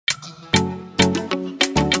And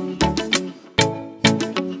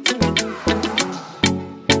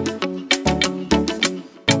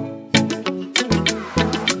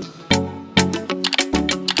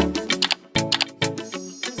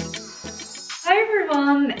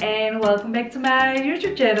welcome back to my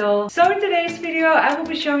YouTube channel. So in today's video I will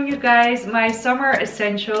be showing you guys my summer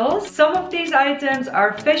essentials. Some of these items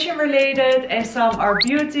are fashion related and some are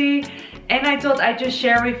beauty, and I thought I'd just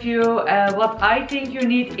share with you what I think you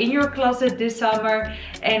need in your closet this summer,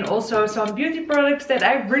 and also some beauty products that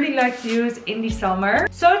I really like to use in the summer.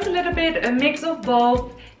 So it's a little bit a mix of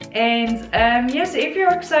both. And yes, if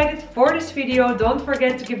you're excited for this video, don't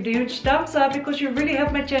forget to give the huge thumbs up because you really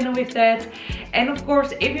help my channel with that. And of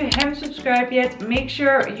course, if you haven't subscribed yet, make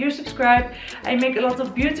sure you subscribe. I make a lot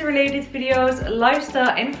of beauty related videos,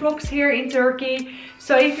 lifestyle and vlogs here in Turkey.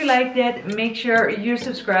 So if you like that, make sure you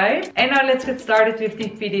subscribe. And now let's get started with the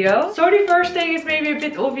video. So the first thing is maybe a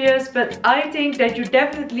bit obvious, but I think that you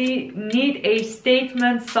definitely need a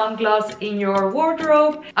statement sunglass in your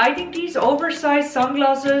wardrobe. I think these oversized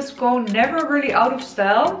sunglasses go never really out of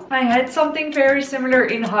style. I had something very similar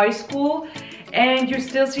in high school, and you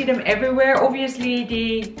still see them everywhere. Obviously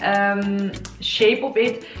the shape of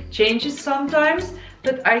it changes sometimes,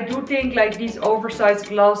 but I do think like these oversized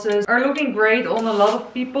glasses are looking great on a lot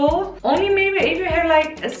of people. Only maybe if you have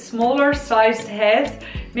like a smaller sized head,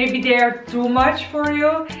 maybe they are too much for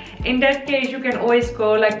you. In that case you can always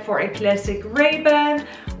go like for a classic Ray-Ban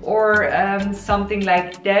or something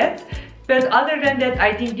like that. But other than that,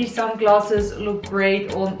 I think these sunglasses look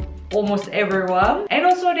great on almost everyone. And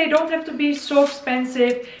also they don't have to be so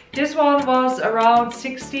expensive. This one was around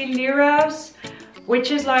 60 liras,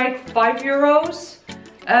 which is like 5 euros.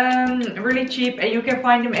 Really cheap, and you can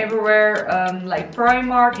find them everywhere, like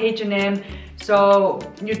Primark, H&M. So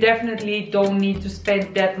you definitely don't need to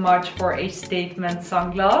spend that much for a statement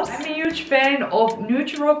sunglass. I'm a huge fan of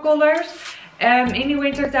neutral colors. In the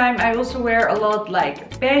winter time I also wear a lot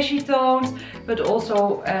like beigey tones, but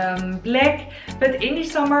also black. But in the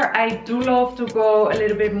summer I do love to go a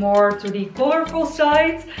little bit more to the colorful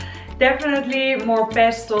side. Definitely more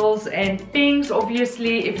pastels and pinks.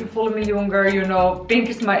 Obviously, if you follow me longer, you know pink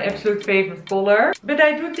is my absolute favorite color. But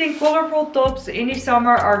I do think colorful tops in the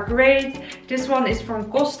summer are great. This one is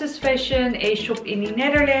from Costes Fashion, a shop in the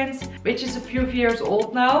Netherlands, which is a few years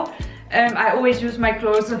old now. I always use my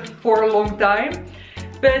clothes for a long time.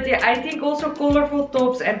 But yeah, I think also colorful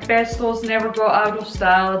tops and pastels never go out of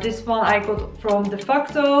style. This one I got from De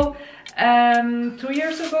Facto 2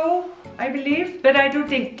 years ago, I believe. But I do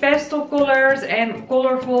think pastel colors and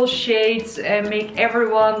colorful shades make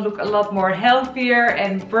everyone look a lot more healthier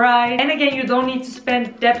and bright. And again, you don't need to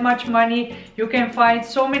spend that much money. You can find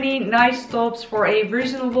so many nice tops for a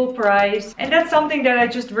reasonable price. And that's something that I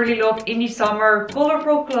just really love in the summer,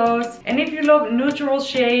 colorful clothes. And if you love neutral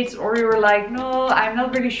shades, or you're like, no, I'm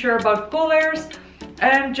not really sure about colors,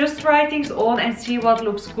 just try things on and see what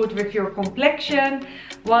looks good with your complexion,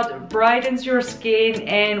 what brightens your skin,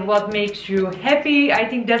 and what makes you happy. I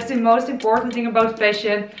think that's the most important thing about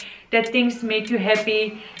fashion, that things make you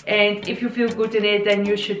happy, and if you feel good in it, then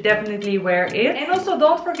you should definitely wear it. And also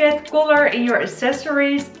don't forget color in your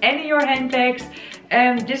accessories and in your handbags.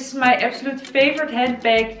 This is my absolute favorite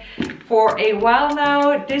handbag for a while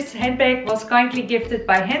now. This handbag was kindly gifted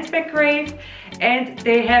by HANDBAGCRAVE, and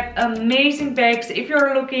they have amazing bags if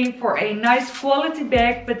you're looking for a nice quality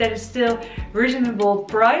bag but that is still reasonable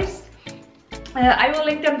priced. I will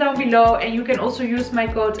link them down below, and you can also use my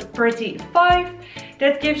code PRETTY5.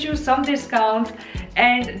 That gives you some discount.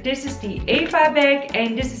 And this is the Eva bag,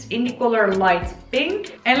 and this is in the color light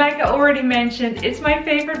pink. And like I already mentioned, it's my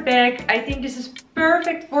favorite bag. I think this is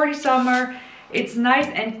perfect for the summer. It's nice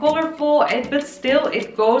and colorful, but still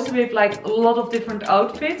it goes with like a lot of different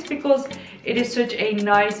outfits because it is such a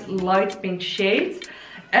nice light pink shade.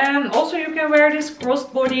 Also you can wear this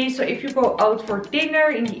crossbody, so if you go out for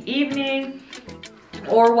dinner in the evening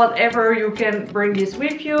or whatever, you can bring this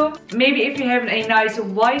with you. Maybe if you have a nice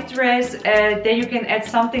white dress, then you can add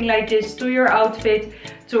something like this to your outfit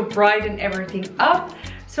to brighten everything up.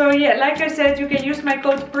 So yeah, like I said, you can use my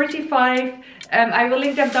code PRETTY5. I will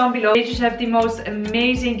link them down below. They just have the most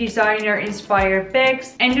amazing designer inspired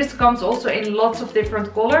bags, and this comes also in lots of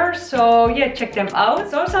different colors, so yeah, check them out.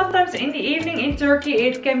 So sometimes in the evening in Turkey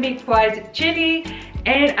it can be quite chilly,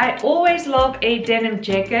 And I always love a denim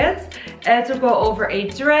jacket to go over a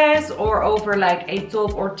dress or over like a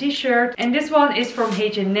top or t-shirt. And this one is from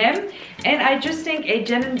H&M. And I just think a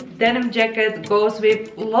denim jacket goes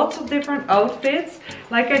with lots of different outfits.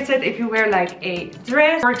 Like I said, if you wear like a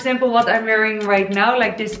dress, for example, what I'm wearing right now,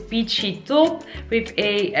 like this beachy top with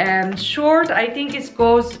a short, I think it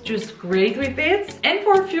goes just great with it. And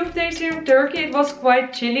for a few days here in Turkey, it was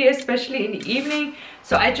quite chilly, especially in the evening.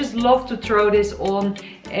 So I just love to throw this on.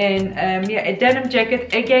 And yeah, a denim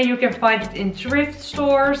jacket, again, you can find it in thrift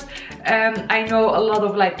stores. I know a lot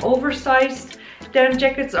of like oversized denim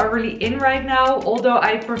jackets are really in right now, although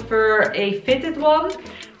I prefer a fitted one,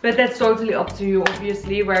 but that's totally up to you,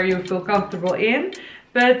 obviously, where you feel comfortable in.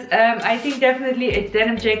 But I think definitely a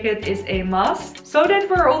denim jacket is a must. So that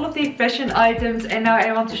were all of the fashion items, and now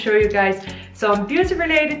I want to show you guys some beauty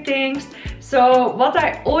related things. So what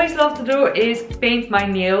I always love to do is paint my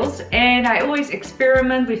nails, and I always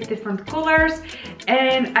experiment with different colors,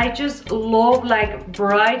 and I just love like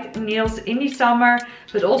bright nails in the summer,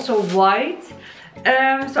 but also white.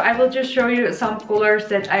 So I will just show you some colors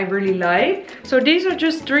that I really like. So these are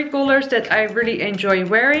just 3 colors that I really enjoy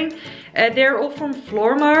wearing. They're all from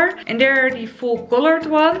Flormar, and they're the full colored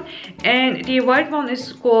one, and the white one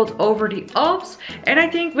is called Over the Alps. And I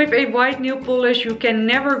think with a white nail polish you can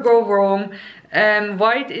never go wrong.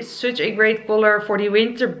 White is such a great color for the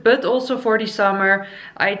winter, but also for the summer.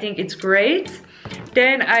 I think it's great.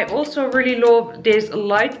 Then I also really love this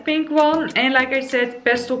light pink one, and like I said,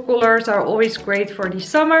 pastel colors are always great for the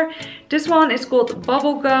summer. This one is called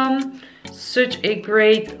Bubblegum, such a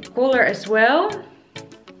great color as well,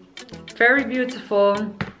 very beautiful.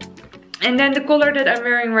 And then the color that I'm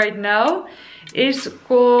wearing right now is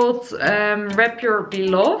called Wrap Your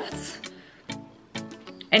Beloved.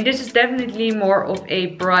 And this is definitely more of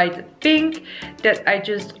a bright pink that I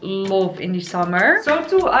just love in the summer. So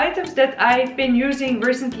 2 items that I've been using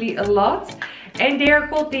recently a lot, and they are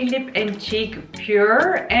called the Lip and Cheek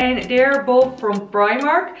Pure, and they're both from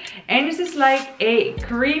Primark. And this is like a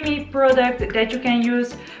creamy product that you can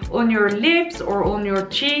use on your lips or on your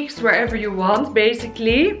cheeks, wherever you want,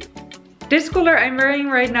 basically. This color I'm wearing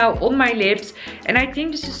right now on my lips, and I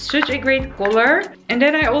think this is such a great color. And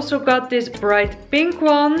then I also got this bright pink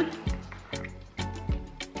one.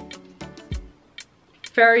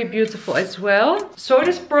 Very beautiful as well. So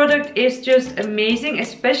this product is just amazing,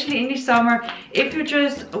 especially in the summer. If you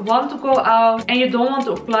just want to go out and you don't want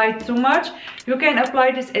to apply too much, you can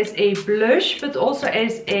apply this as a blush, but also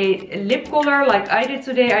as a lip color like I did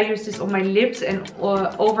today. I used this on my lips, and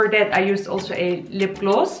over that I used also a lip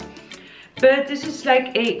gloss. But this is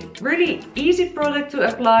like a really easy product to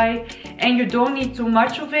apply, and you don't need too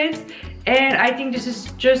much of it. And I think this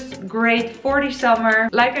is just great for the summer.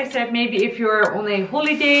 Like I said, maybe if you're on a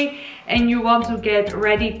holiday and you want to get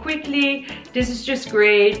ready quickly, this is just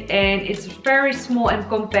great. And it's very small and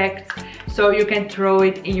compact, so you can throw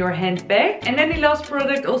it in your handbag. And then the last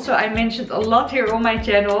product, also I mentioned a lot here on my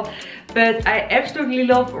channel, but I absolutely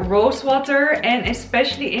love rose water. And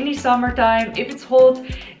especially in the summertime, if it's hot,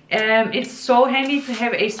 it's so handy to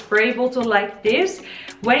have a spray bottle like this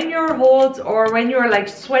when you're hot, or when you're like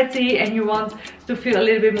sweaty and you want to feel a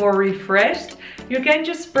little bit more refreshed. You can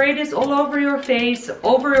just spray this all over your face,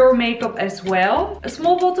 over your makeup as well. A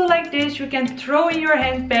small bottle like this you can throw in your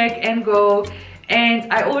handbag and go.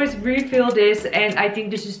 And I always refill this, and I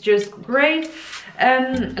think this is just great.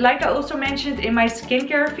 Like I also mentioned in my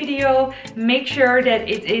skincare video, make sure that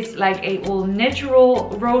it is like a all natural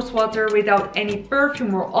rose water without any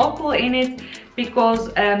perfume or alcohol in it,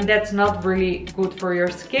 because that's not really good for your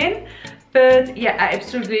skin. But yeah, I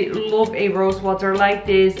absolutely love a rose water like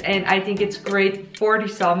this, and I think it's great for the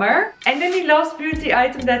summer. And then the last beauty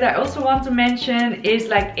item that I also want to mention is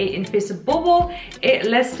like a invisible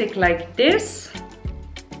elastic like this.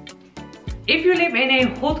 If you live in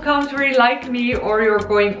a hot country like me, or you're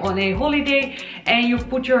going on a holiday and you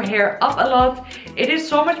put your hair up a lot, it is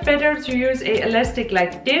so much better to use a elastic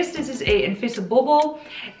like this. This is a invisible,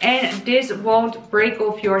 and this won't break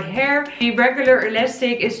off your hair. The regular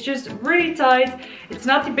elastic is just really tight. It's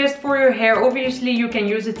not the best for your hair. Obviously you can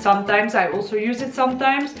use it sometimes, I also use it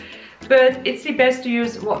sometimes, but it's the best to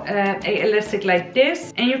use a elastic like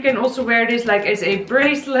this. And you can also wear this like as a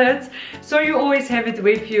bracelet, so you always have it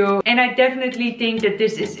with you. And I definitely think that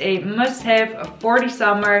this is a must-have for the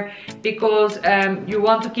summer, because you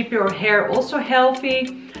want to keep your hair also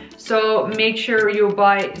healthy. So make sure you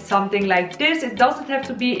buy something like this. It doesn't have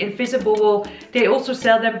to be invisible wool. They also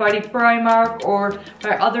sell them by the Primark or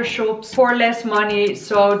by other shops for less money.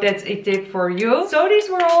 So that's a tip for you. So these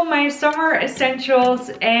were all my summer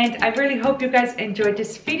essentials, and I really hope you guys enjoyed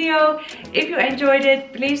this video. If you enjoyed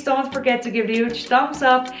it, please don't forget to give it a huge thumbs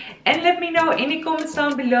up and let me know in the comments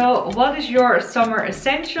down below what is your summer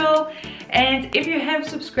essential. And if you haven't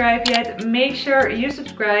subscribed yet, make sure you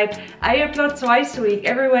subscribe. I upload twice a week,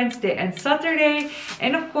 every Wednesday and Saturday.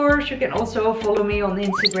 And of course, you can also follow me on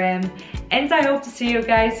Instagram. And I hope to see you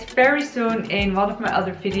guys very soon in one of my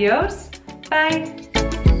other videos. Bye!